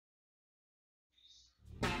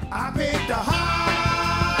I picked a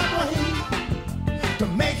hard way to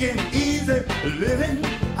make it easy living.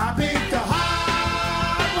 I picked a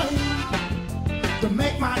hard way to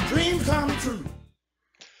make my dreams come true.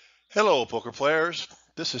 Hello, poker players.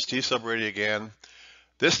 This is T-Sub Brady again.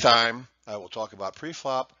 This time, I will talk about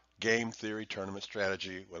pre-flop game theory tournament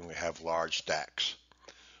strategy when we have large stacks.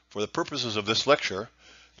 For the purposes of this lecture,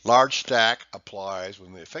 large stack applies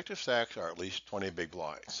when the effective stacks are at least 20 big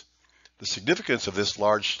blinds. The significance of this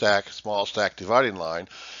large stack, small stack dividing line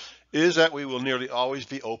is that we will nearly always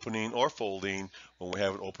be opening or folding when we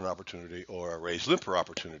have an open opportunity or a raise limper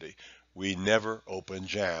opportunity. We never open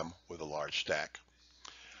jam with a large stack.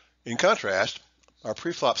 In contrast, our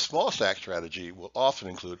pre-flop small stack strategy will often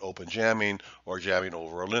include open jamming or jamming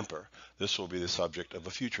over a limper. This will be the subject of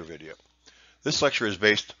a future video. This lecture is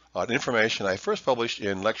based on information I first published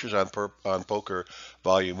in Lectures on Poker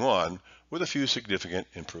Volume 1 with a few significant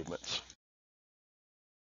improvements.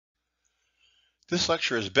 This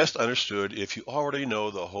lecture is best understood if you already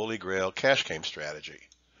know the Holy Grail cash game strategy,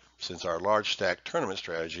 since our large stack tournament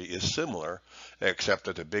strategy is similar, except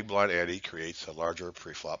that the big blind ante creates a larger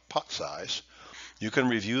pre-flop pot size. You can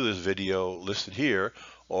review this video listed here,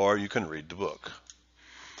 or you can read the book.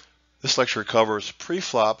 This lecture covers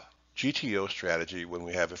pre-flop GTO strategy when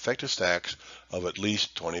we have effective stacks of at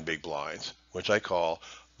least 20 big blinds, which I call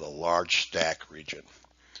the large stack region.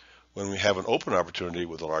 When we have an open opportunity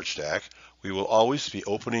with a large stack, we will always be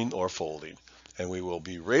opening or folding, and we will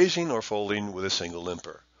be raising or folding with a single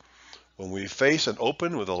limper. When we face an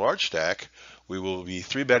open with a large stack, we will be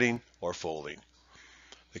 3-betting or folding.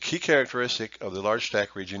 The key characteristic of the large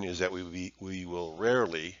stack region is that we will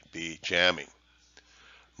rarely be jamming.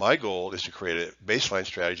 My goal is to create a baseline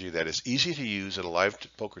strategy that is easy to use at a live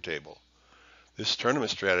poker table. This tournament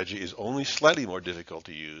strategy is only slightly more difficult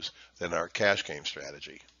to use than our cash game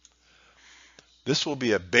strategy. This will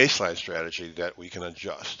be a baseline strategy that we can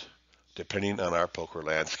adjust depending on our poker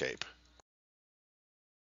landscape.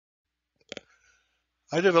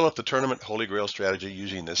 I developed the tournament Holy Grail strategy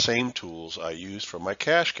using the same tools I used for my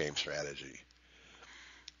cash game strategy.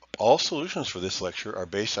 All solutions for this lecture are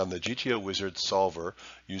based on the GTO Wizard solver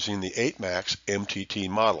using the 8max MTT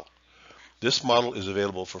model. This model is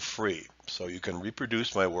available for free, so you can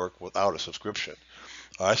reproduce my work without a subscription.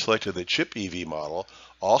 I selected the chip EV model,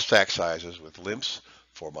 all stack sizes with limps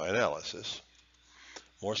for my analysis.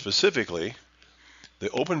 More specifically, the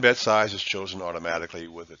open bet size is chosen automatically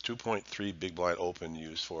with a 2.3 big blind open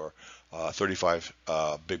used for 35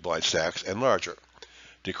 big blind stacks and larger,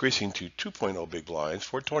 decreasing to 2.0 big blinds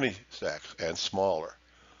for 20 stacks and smaller.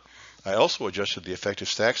 I also adjusted the effective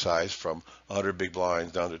stack size from 100 big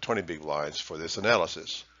blinds down to 20 big blinds for this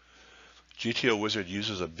analysis. GTO Wizard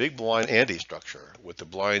uses a big blind ante structure with the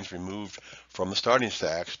blinds removed from the starting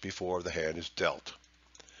stacks before the hand is dealt.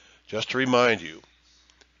 Just to remind you,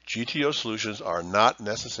 GTO solutions are not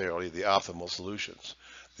necessarily the optimal solutions.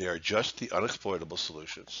 They are just the unexploitable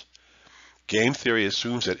solutions. Game theory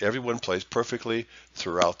assumes that everyone plays perfectly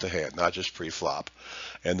throughout the hand, not just pre-flop,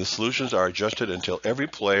 and the solutions are adjusted until every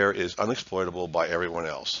player is unexploitable by everyone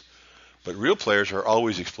else. But real players are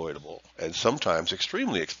always exploitable, and sometimes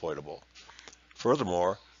extremely exploitable.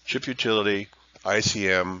 Furthermore, chip utility,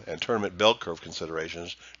 ICM, and tournament bell curve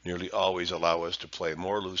considerations nearly always allow us to play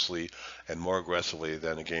more loosely and more aggressively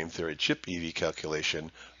than a game theory chip EV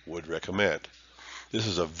calculation would recommend. This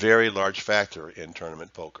is a very large factor in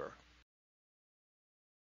tournament poker.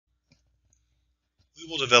 We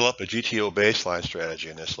will develop a GTO baseline strategy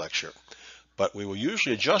in this lecture, but we will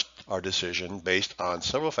usually adjust our decision based on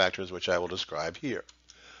several factors which I will describe here.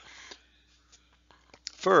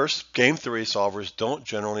 First, game theory solvers don't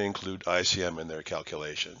generally include ICM in their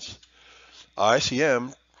calculations.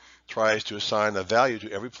 ICM tries to assign a value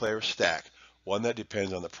to every player's stack, one that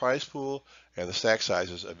depends on the prize pool and the stack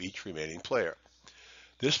sizes of each remaining player.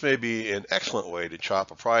 This may be an excellent way to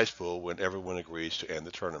chop a prize pool when everyone agrees to end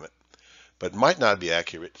the tournament, but might not be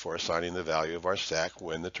accurate for assigning the value of our stack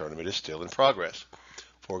when the tournament is still in progress.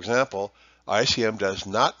 For example, ICM does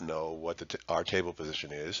not know what our table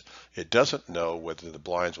position is. It doesn't know whether the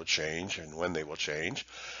blinds will change and when they will change,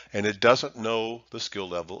 and it doesn't know the skill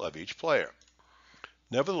level of each player.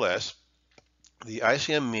 Nevertheless, the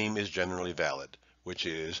ICM meme is generally valid, which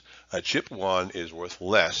is a chip won is worth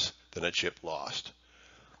less than a chip lost.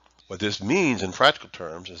 What this means in practical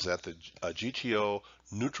terms is that the GTO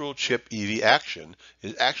neutral chip EV action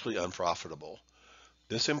is actually unprofitable.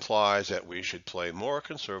 This implies that we should play more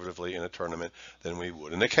conservatively in a tournament than we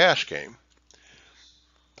would in a cash game.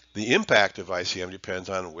 The impact of ICM depends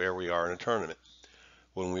on where we are in a tournament.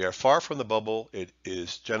 When we are far from the bubble, it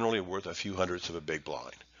is generally worth a few hundredths of a big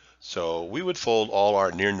blind. So we would fold all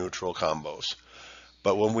our near neutral combos.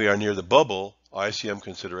 But when we are near the bubble, ICM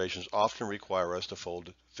considerations often require us to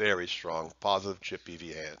fold very strong positive chip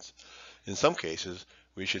EV hands. In some cases,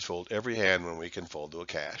 we should fold every hand when we can fold to a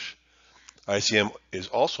cash. ICM is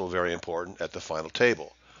also very important at the final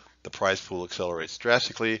table. The prize pool accelerates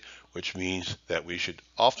drastically, which means that we should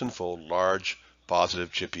often fold large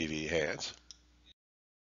positive chip EV hands.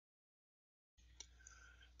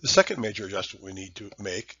 The second major adjustment we need to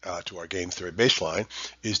make to our game theory baseline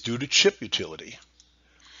is due to chip utility.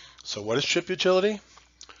 So what is chip utility?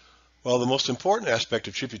 Well, the most important aspect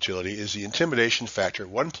of chip utility is the intimidation factor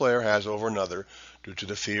one player has over another due to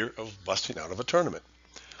the fear of busting out of a tournament.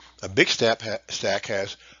 A big stack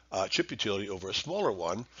has chip utility over a smaller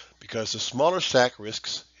one because the smaller stack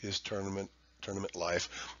risks his tournament life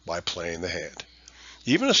by playing the hand.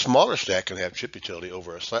 Even a smaller stack can have chip utility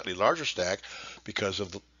over a slightly larger stack because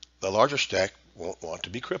of the larger stack won't want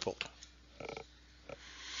to be crippled.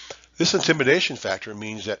 This intimidation factor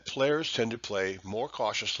means that players tend to play more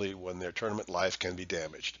cautiously when their tournament life can be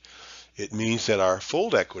damaged. It means that our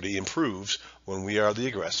fold equity improves when we are the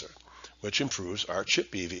aggressor, which improves our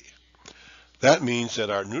chip EV. That means that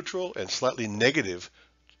our neutral and slightly negative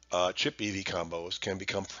chip EV combos can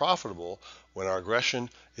become profitable when our aggression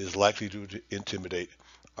is likely to intimidate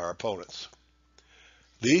our opponents.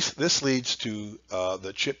 This leads to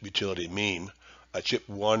the chip utility meme. A chip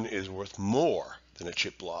won is worth more than a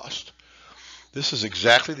chip lost. This is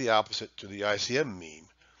exactly the opposite to the ICM meme,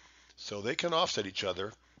 so they can offset each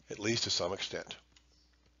other, at least to some extent.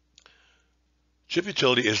 Chip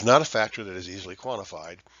utility is not a factor that is easily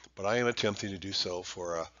quantified, but I am attempting to do so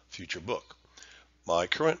for a future book. My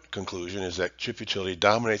current conclusion is that chip utility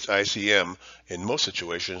dominates ICM in most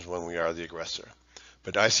situations when we are the aggressor.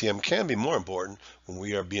 But ICM can be more important when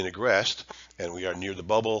we are being aggressed and we are near the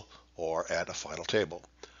bubble or at a final table.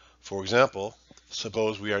 For example,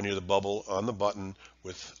 suppose we are near the bubble on the button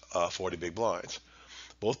with 40 big blinds.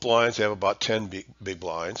 Both blinds have about 10 big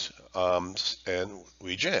blinds, and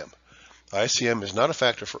we jam. ICM is not a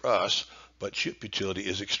factor for us, but chip utility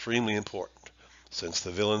is extremely important, since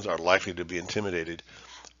the villains are likely to be intimidated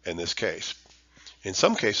in this case. In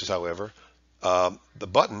some cases, however, the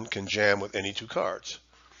button can jam with any two cards.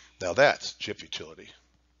 Now that's chip utility.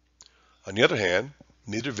 On the other hand,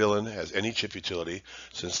 neither villain has any chip utility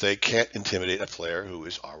since they can't intimidate a player who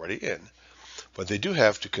is already in. But they do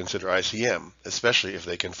have to consider ICM, especially if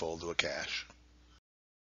they can fold to a cash.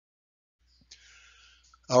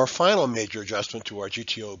 Our final major adjustment to our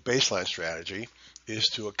GTO baseline strategy is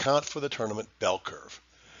to account for the tournament bell curve.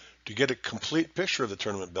 To get a complete picture of the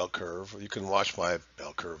tournament bell curve, you can watch my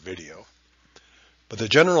bell curve video. But the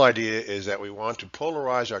general idea is that we want to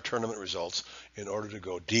polarize our tournament results in order to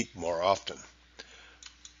go deep more often.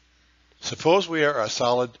 Suppose we are a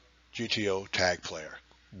solid GTO tag player,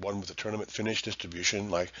 one with a tournament finish distribution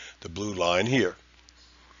like the blue line here.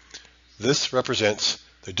 This represents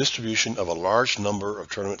the distribution of a large number of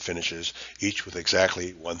tournament finishes, each with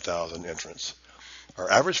exactly 1,000 entrants. Our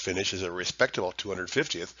average finish is a respectable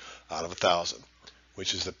 250th out of 1,000,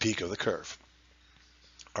 which is the peak of the curve.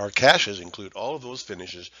 Our caches include all of those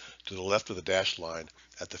finishes to the left of the dashed line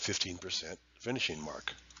at the 15% finishing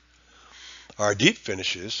mark. Our deep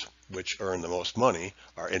finishes, which earn the most money,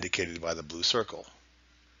 are indicated by the blue circle.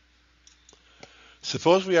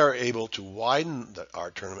 Suppose we are able to widen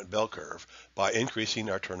our tournament bell curve by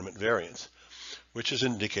increasing our tournament variance, which is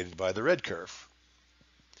indicated by the red curve.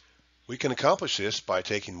 We can accomplish this by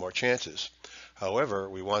taking more chances. However,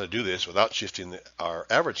 we want to do this without shifting our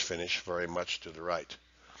average finish very much to the right.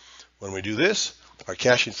 When we do this, our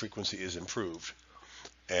caching frequency is improved,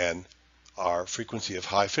 and our frequency of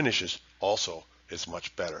high finishes also is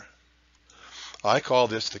much better. I call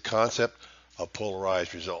this the concept of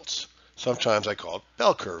polarized results. Sometimes I call it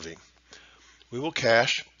bell curving. We will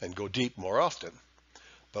cache and go deep more often,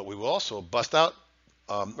 but we will also bust out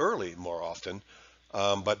early more often,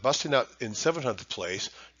 but busting out in 700th place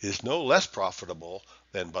is no less profitable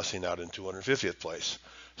than busting out in 250th place,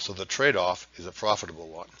 so the trade-off is a profitable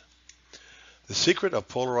one. The secret of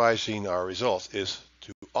polarizing our results is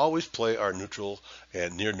to always play our neutral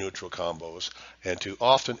and near neutral combos and to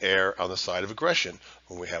often err on the side of aggression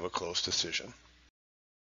when we have a close decision.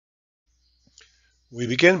 We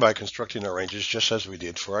begin by constructing our ranges just as we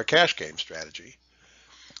did for our cash game strategy.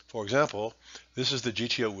 For example, this is the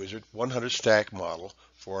GTO Wizard 100 stack model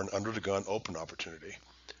for an under the gun open opportunity.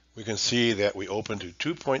 We can see that we open to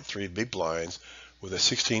 2.3 big blinds with a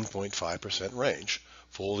 16.5% range,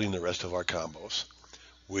 folding the rest of our combos.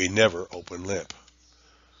 We never open limp.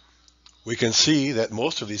 We can see that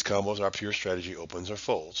most of these combos are pure strategy opens or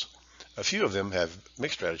folds. A few of them have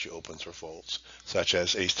mixed strategy opens or folds, such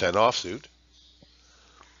as Ace-10 offsuit,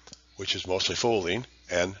 which is mostly folding,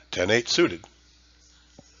 and 10-8 suited,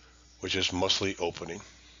 which is mostly opening.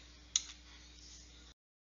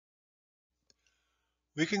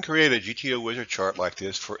 We can create a GTO wizard chart like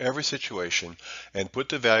this for every situation and put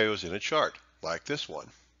the values in a chart, like this one.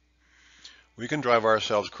 We can drive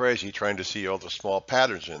ourselves crazy trying to see all the small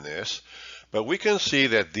patterns in this, but we can see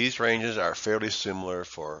that these ranges are fairly similar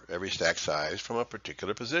for every stack size from a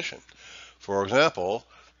particular position. For example,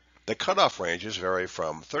 the cutoff ranges vary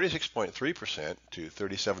from 36.3% to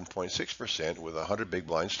 37.6% with 100 big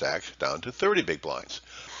blind stacks down to 30 big blinds,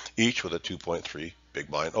 each with a 2.3 big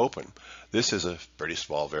blind open. This is a pretty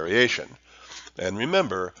small variation. And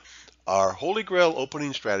remember, our Holy Grail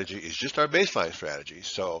opening strategy is just our baseline strategy.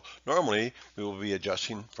 So normally we will be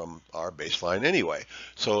adjusting from our baseline anyway.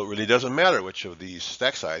 So it really doesn't matter which of these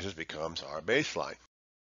stack sizes becomes our baseline.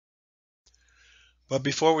 But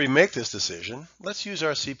before we make this decision, let's use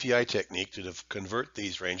our CPI technique to convert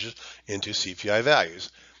these ranges into CPI values,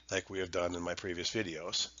 like we have done in my previous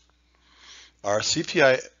videos. Our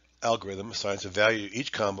CPI algorithm assigns a value to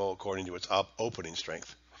each combo according to its opening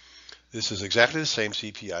strength. This is exactly the same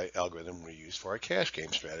CPI algorithm we use for our cash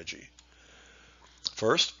game strategy.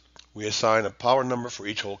 First, we assign a power number for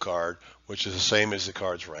each whole card, which is the same as the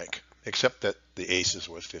card's rank, except that the ace is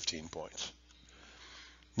worth 15 points.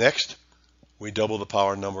 Next, we double the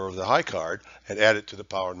power number of the high card and add it to the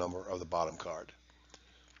power number of the bottom card.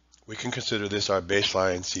 We can consider this our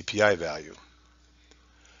baseline CPI value.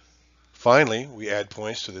 Finally, we add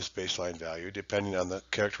points to this baseline value depending on the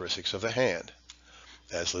characteristics of the hand,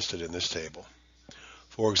 as listed in this table.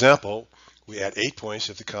 For example, we add 8 points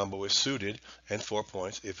if the combo is suited and 4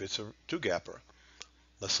 points if it's a two-gapper.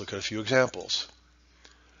 Let's look at a few examples.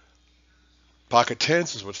 Pocket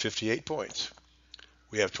tens is worth 58 points.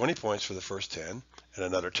 We have 20 points for the first 10 and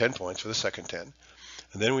another 10 points for the second 10.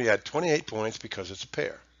 And then we add 28 points because it's a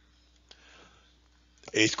pair.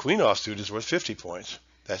 Ace queen offsuit is worth 50 points.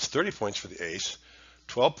 That's 30 points for the ace,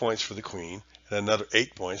 12 points for the queen, and another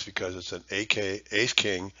 8 points because it's an ace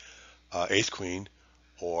king, ace queen,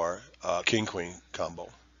 or king queen combo.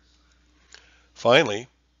 Finally,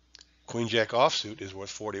 queen jack offsuit is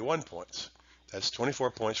worth 41 points. That's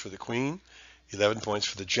 24 points for the queen, 11 points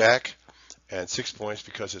for the jack, and 6 points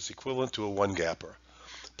because it's equivalent to a one-gapper.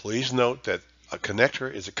 Please note that a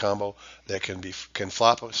connector is a combo that can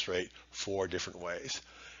flop a straight 4 different ways.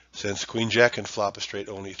 Since queen jack can flop a straight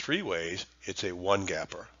only 3 ways, it's a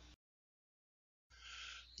one-gapper.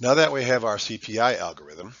 Now that we have our CPI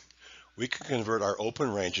algorithm, we can convert our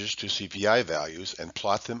open ranges to CPI values and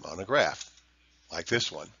plot them on a graph, like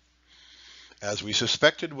this one. As we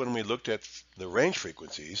suspected when we looked at the range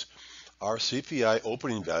frequencies, our CPI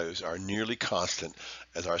opening values are nearly constant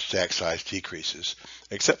as our stack size decreases,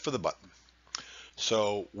 except for the button.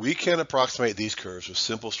 So we can approximate these curves with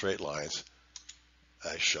simple straight lines,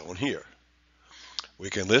 as shown here. We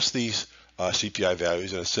can list these CPI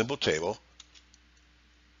values in a simple table,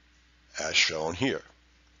 as shown here.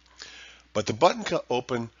 But the button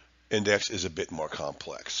open index is a bit more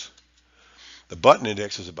complex. The button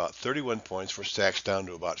index is about 31 points for stacks down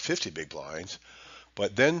to about 50 big blinds,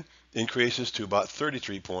 but then increases to about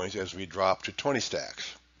 33 points as we drop to 20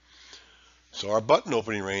 stacks. So our button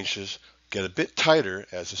opening ranges get a bit tighter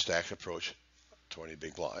as the stacks approach 20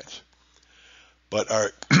 big blinds. But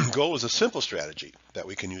our goal is a simple strategy that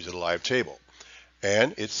we can use at a live table.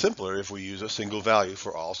 And it's simpler if we use a single value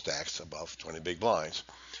for all stacks above 20 big blinds.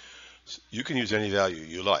 You can use any value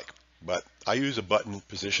you like, but I use a button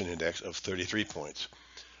position index of 33 points.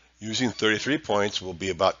 Using 33 points will be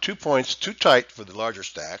about 2 points too tight for the larger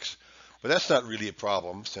stacks, but that's not really a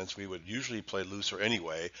problem since we would usually play looser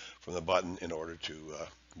anyway from the button in order to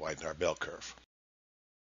widen our bell curve.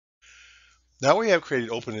 Now we have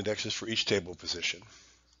created open indexes for each table position.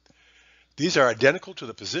 These are identical to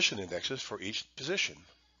the position indexes for each position,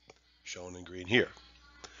 shown in green here.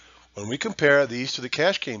 When we compare these to the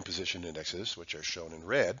cash game position indexes, which are shown in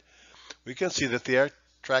red, we can see that they are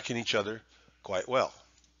tracking each other quite well.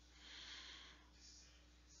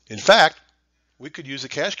 In fact, we could use the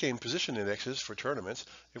cash game position indexes for tournaments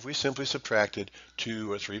if we simply subtracted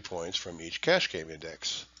 2 or 3 points from each cash game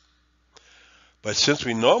index. But since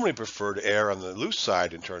we normally prefer to err on the loose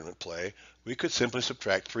side in tournament play, we could simply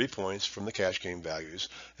subtract 3 points from the cash game values,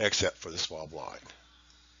 except for the small blind.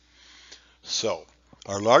 So,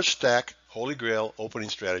 our large stack Holy Grail opening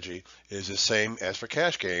strategy is the same as for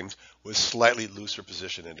cash games with slightly looser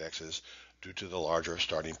position indexes due to the larger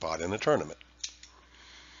starting pot in the tournament.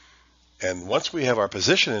 And once we have our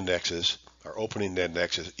position indexes Our opening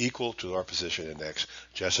index is equal to our position index,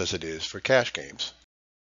 just as it is for cash games.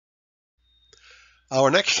 Our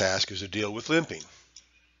next task is to deal with limping.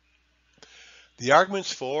 The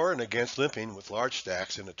arguments for and against limping with large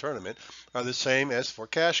stacks in a tournament are the same as for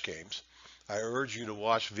cash games. I urge you to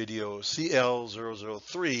watch video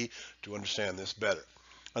TL003 to understand this better.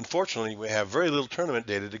 Unfortunately, we have very little tournament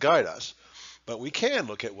data to guide us, but we can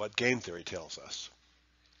look at what game theory tells us.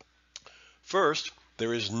 First,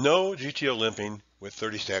 there is no GTO limping with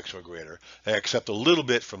 30 stacks or greater, except a little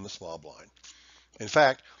bit from the small blind. In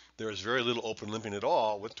fact, there is very little open limping at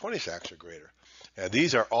all with 20 stacks or greater. And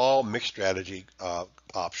these are all mixed strategy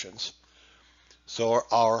options. So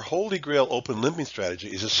our Holy Grail open limping strategy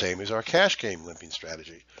is the same as our cash game limping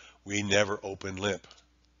strategy. We never open limp.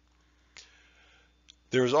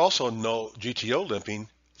 There is also no GTO limping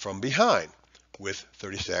from behind with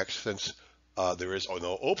 30 stacks, since there is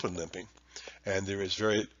no open limping. And there is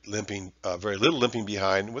very little limping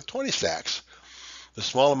behind with 20 stacks. The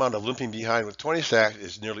small amount of limping behind with 20 stacks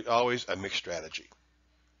is nearly always a mixed strategy.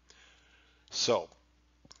 So,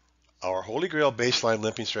 our Holy Grail baseline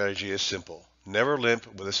limping strategy is simple. Never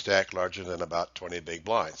limp with a stack larger than about 20 big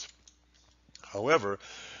blinds. However,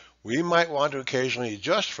 we might want to occasionally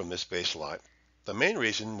adjust from this baseline. The main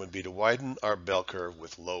reason would be to widen our bell curve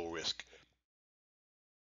with low risk.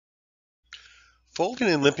 Folding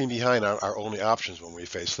and limping behind are our only options when we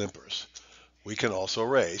face limpers. We can also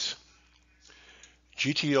raise.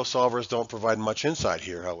 GTO solvers don't provide much insight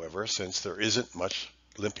here, however, since there isn't much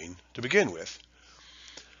limping to begin with.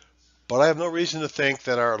 But I have no reason to think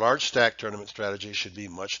that our large stack tournament strategy should be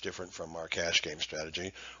much different from our cash game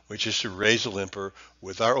strategy, which is to raise the limper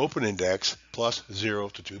with our open index plus 0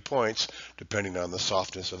 to 2 points, depending on the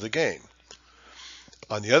softness of the game.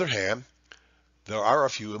 On the other hand, there are a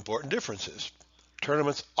few important differences.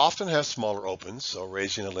 Tournaments often have smaller opens, so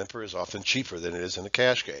raising a limper is often cheaper than it is in a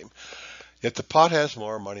cash game. Yet the pot has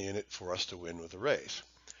more money in it for us to win with a raise.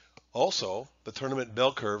 Also, the tournament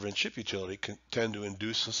bell curve and chip utility can tend to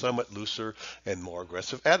induce a somewhat looser and more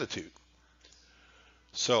aggressive attitude.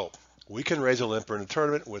 So, we can raise a limper in a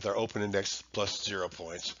tournament with our open index plus 0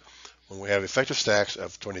 points when we have effective stacks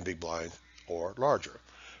of 20 big blind or larger.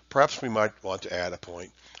 Perhaps we might want to add a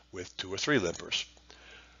point with 2 or 3 limpers.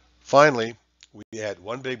 Finally, we add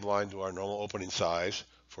 1 big blind to our normal opening size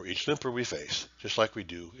for each limper we face, just like we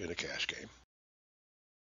do in a cash game.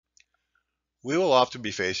 We will often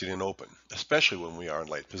be facing an open, especially when we are in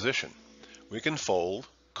late position. We can fold,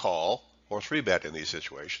 call, or 3-bet in these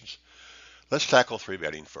situations. Let's tackle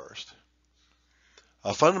 3-betting first.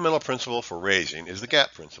 A fundamental principle for raising is the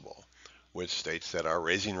gap principle, which states that our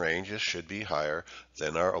raising ranges should be higher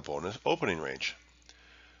than our opponent's opening range.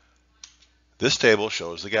 This table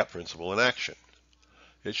shows the gap principle in action.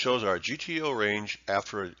 It shows our GTO range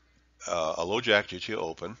after a low jack GTO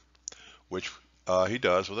open, which he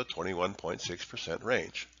does with a 21.6%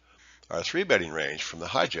 range. Our 3-betting range from the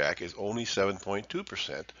hijack is only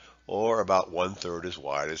 7.2%, or about 1/3 as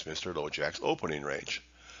wide as Mr. LowJack's opening range.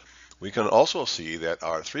 We can also see that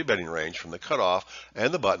our 3-betting range from the cutoff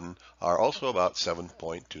and the button are also about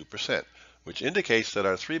 7.2%, which indicates that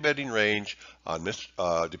our 3-betting range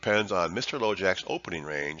depends on Mr. LowJack's opening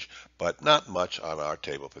range, but not much on our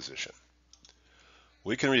table position.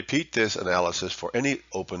 We can repeat this analysis for any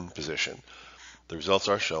open position. The results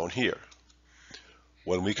are shown here.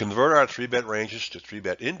 When we convert our 3-bet ranges to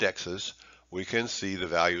 3-bet indexes, we can see the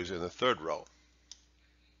values in the third row.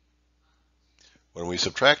 When we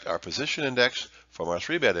subtract our position index from our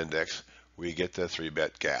 3-bet index, we get the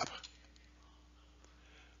 3-bet gap,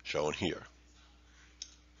 shown here.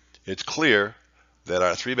 It's clear that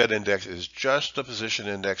our 3-bet index is just the position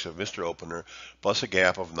index of Mr. Opener plus a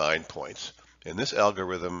gap of 9 points. In this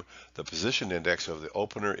algorithm, the position index of the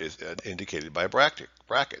opener is indicated by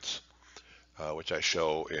brackets, which I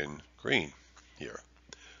show in green here.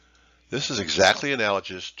 This is exactly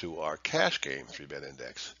analogous to our cash game 3-bet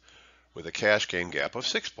index, with a cash game gap of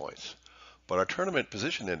 6 points. But our tournament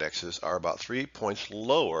position indexes are about 3 points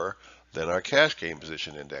lower than our cash game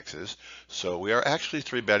position indexes, so we are actually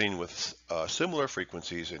 3-betting with similar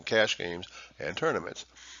frequencies in cash games and tournaments.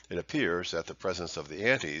 It appears that the presence of the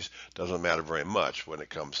antes doesn't matter very much when it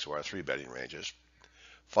comes to our 3-betting ranges.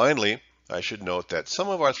 Finally, I should note that some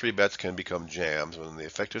of our 3-bets can become jams when the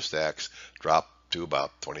effective stacks drop to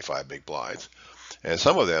about 25 big blinds, and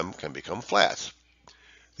some of them can become flats.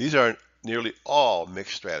 These are nearly all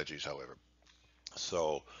mixed strategies, however.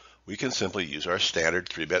 So we can simply use our standard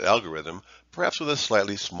 3-bet algorithm, perhaps with a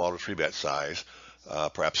slightly smaller 3-bet size,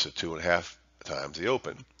 perhaps at 2.5 times the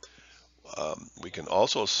open. We can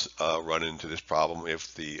also run into this problem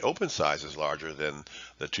if the open size is larger than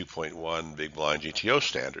the 2.1 big blind GTO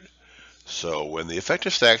standard. So when the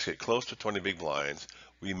effective stacks get close to 20 big blinds,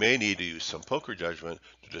 we may need to use some poker judgment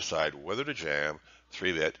to decide whether to jam,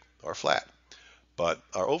 3-bet, or flat. But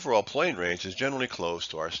our overall playing range is generally close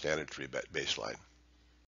to our standard 3-bet baseline.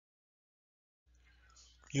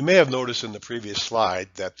 You may have noticed in the previous slide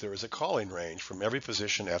that there is a calling range from every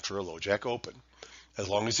position after a low jack open, as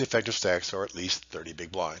long as the effective stacks are at least 30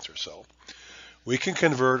 big blinds or so. We can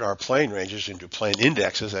convert our playing ranges into playing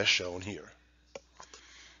indexes as shown here.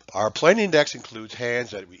 Our playing index includes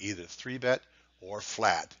hands that we either 3-bet or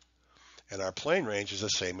flat, and our playing range is the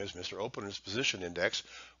same as Mr. Opener's position index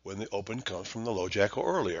when the open comes from the low jack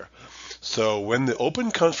or earlier. So when the open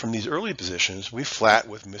comes from these early positions, we flat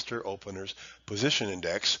with Mr. Opener's position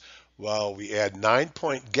index while we add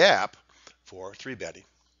 9-point gap for 3-betting.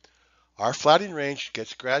 Our flatting range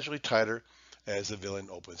gets gradually tighter as the villain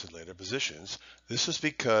opens in later positions. This is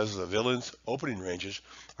because the villain's opening ranges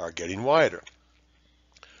are getting wider.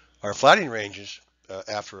 Our flatting ranges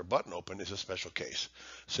after a button open is a special case.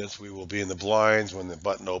 Since we will be in the blinds when the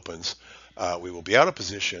button opens, we will be out of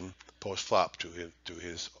position post-flop to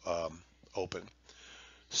his open.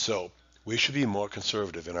 So we should be more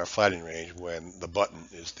conservative in our flatting range when the button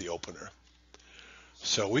is the opener.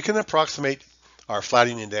 So we can approximate our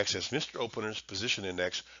flatting index as Mr. Opener's position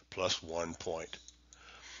index plus 1 point.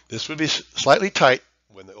 This would be slightly tight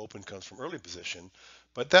when the open comes from early position,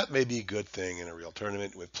 but that may be a good thing in a real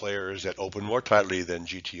tournament with players that open more tightly than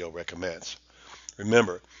GTO recommends.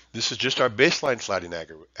 Remember, this is just our baseline flatting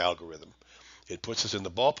algorithm. It puts us in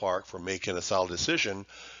the ballpark for making a solid decision,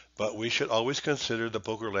 but we should always consider the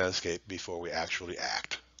poker landscape before we actually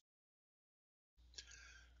act.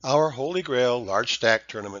 Our Holy Grail large stack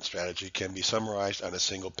tournament strategy can be summarized on a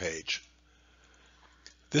single page.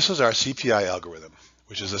 This is our CPI algorithm,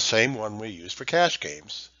 which is the same one we use for cash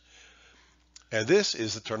games. And this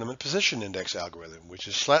is the tournament position index algorithm, which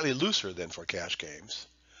is slightly looser than for cash games.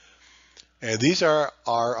 And these are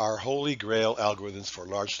our Holy Grail algorithms for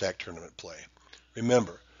large stack tournament play.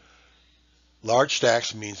 Remember, large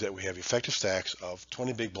stacks means that we have effective stacks of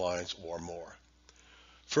 20 big blinds or more.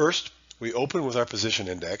 First, we open with our position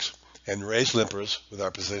index and raise limpers with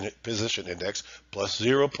our position index plus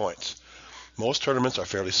 0 points. Most tournaments are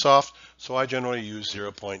fairly soft, so I generally use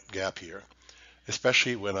 0-point gap here,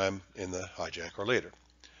 especially when I'm in the hijack or later.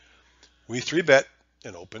 We 3-bet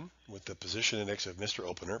and open with the position index of Mr.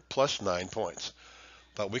 Opener plus 9 points,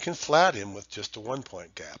 but we can flat him with just a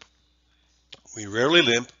 1-point gap. We rarely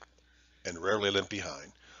limp and rarely limp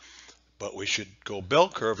behind, but we should go bell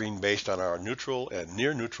curving based on our neutral and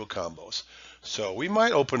near neutral combos. So we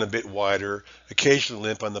might open a bit wider, occasionally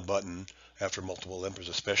limp on the button after multiple limpers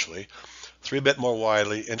especially, 3-bet more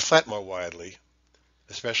widely and flat more widely,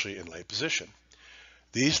 especially in late position.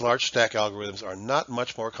 These large stack algorithms are not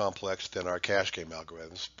much more complex than our cash game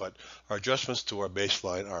algorithms, but our adjustments to our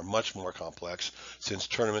baseline are much more complex since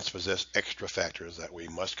tournaments possess extra factors that we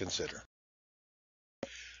must consider.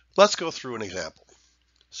 Let's go through an example.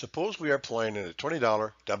 Suppose we are playing in a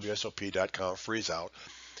 $20 WSOP.com freeze out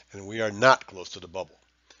and we are not close to the bubble.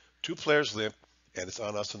 2 players limp and it's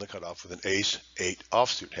on us in the cutoff with an ace-8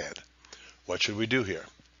 offsuit hand. What should we do here?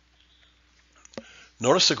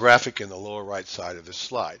 Notice the graphic in the lower right side of this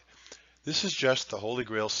slide. This is just the Holy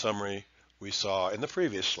Grail summary we saw in the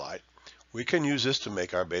previous slide. We can use this to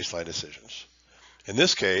make our baseline decisions. In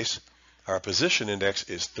this case, our position index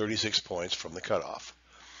is 36 points from the cutoff,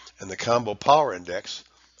 and the combo power index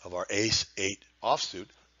of our ace-8 offsuit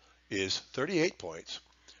is 38 points,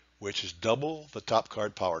 which is double the top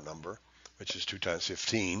card power number, which is 2 times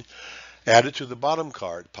 15, added to the bottom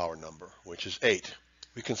card power number, which is 8.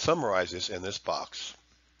 We can summarize this in this box.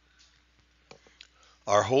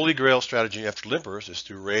 Our Holy Grail strategy after limpers is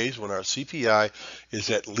to raise when our CPI is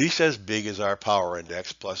at least as big as our power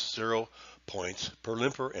index plus 0 points per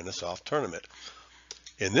limper in a soft tournament.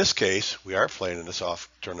 In this case, we are playing in a soft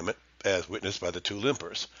tournament as witnessed by the 2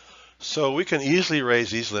 limpers. So we can easily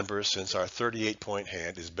raise these limpers since our 38-point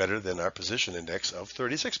hand is better than our position index of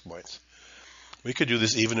 36 points. We could do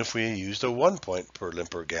this even if we used a 1 point per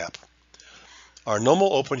limper gap. Our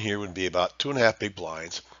normal open here would be about 2.5 big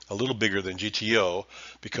blinds, a little bigger than GTO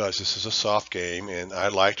because this is a soft game and I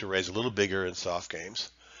like to raise a little bigger in soft games.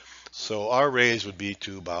 So our raise would be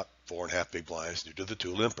to about 4.5 big blinds due to the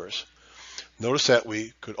 2 limpers. Notice that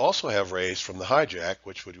we could also have raised from the hijack,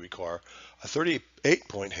 which would require a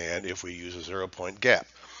 38-point hand if we use a 0-point gap.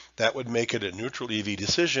 That would make it a neutral EV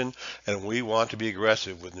decision, and we want to be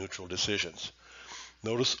aggressive with neutral decisions.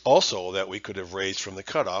 Notice also that we could have raised from the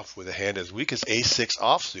cutoff with a hand as weak as ace-6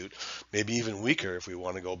 offsuit, maybe even weaker if we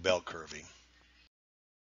want to go bell curving.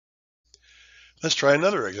 Let's try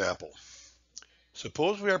another example.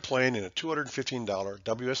 Suppose we are playing in a $215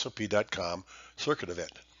 WSOP.com circuit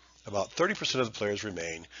event. About 30% of the players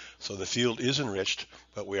remain, so the field is enriched,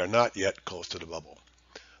 but we are not yet close to the bubble.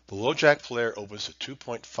 The low jack player opens to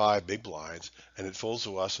 2.5 big blinds, and it folds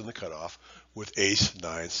to us in the cutoff with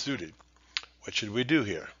ace-9 suited. What should we do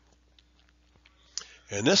here?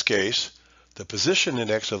 In this case, the position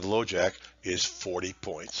index of the low jack is 40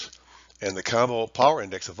 points, and the combo power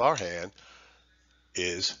index of our hand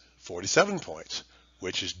is 47 points,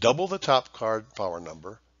 which is double the top card power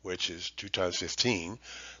number, which is 2 times 15,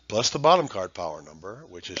 plus the bottom card power number,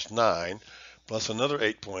 which is 9, plus another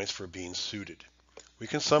 8 points for being suited. We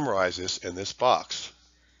can summarize this in this box.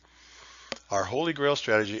 Our Holy Grail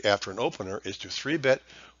strategy after an opener is to 3-bet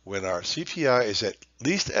when our CPI is at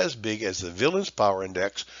least as big as the villain's power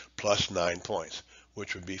index plus 9 points,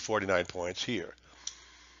 which would be 49 points here.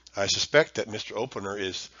 I suspect that Mr. Opener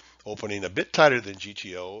is opening a bit tighter than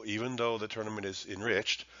GTO, even though the tournament is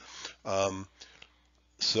enriched.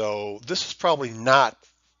 So this is probably not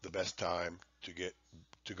the best time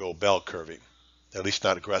to go bell curving, at least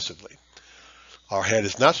not aggressively. Our hand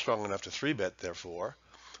is not strong enough to 3-bet, therefore,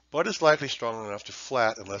 but is likely strong enough to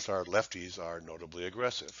flat unless our lefties are notably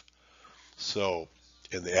aggressive. So,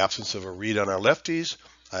 in the absence of a read on our lefties,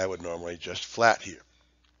 I would normally just flat here.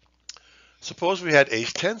 Suppose we had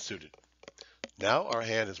ace-10 suited. Now our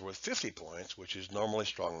hand is worth 50 points, which is normally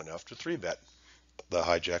strong enough to 3-bet the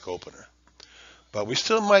hijack opener. But we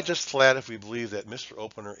still might just flat if we believe that Mr.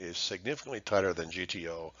 Opener is significantly tighter than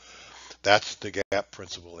GTO. That's the gap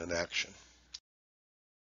principle in action.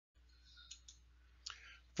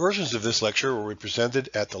 Versions of this lecture will be presented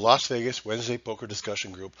at the Las Vegas Wednesday Poker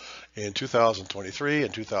Discussion Group in 2023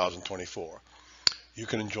 and 2024. You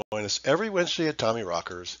can join us every Wednesday at Tommy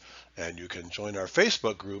Rockers, and you can join our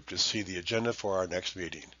Facebook group to see the agenda for our next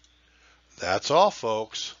meeting. That's all,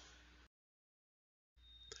 folks.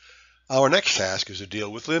 Our next task is to deal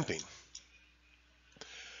with limping.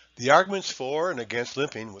 The arguments for and against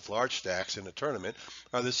limping with large stacks in a tournament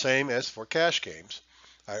are the same as for cash games.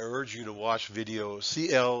 I urge you to watch video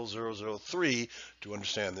TL003 to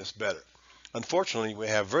understand this better. Unfortunately, we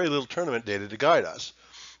have very little tournament data to guide us,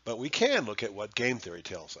 but we can look at what game theory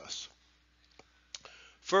tells us.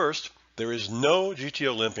 First, there is no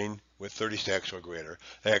GTO limping with 30 stacks or greater,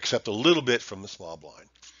 except a little bit from the small blind.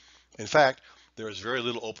 In fact, there is very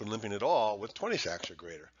little open limping at all with 20 stacks or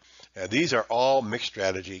greater. And these are all mixed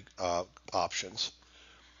strategy options.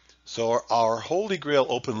 So our Holy Grail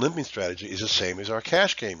open limping strategy is the same as our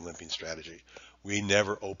cash game limping strategy. We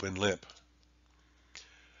never open limp.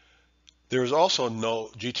 There is also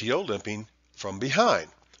no GTO limping from behind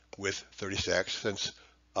with 30 stacks, since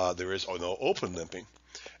there is no open limping.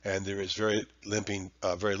 And there is very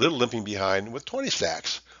little limping behind with 20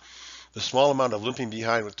 stacks. The small amount of limping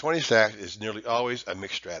behind with 20 stacks is nearly always a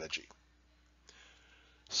mixed strategy.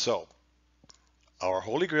 So, our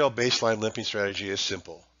Holy Grail baseline limping strategy is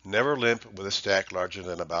simple. Never limp with a stack larger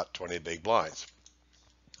than about 20 big blinds.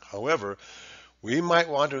 However, we might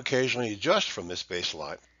want to occasionally adjust from this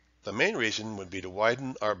baseline. The main reason would be to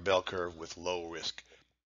widen our bell curve with low risk.